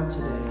on your heart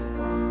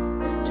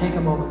today, take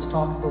a moment to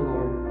talk to the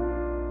Lord.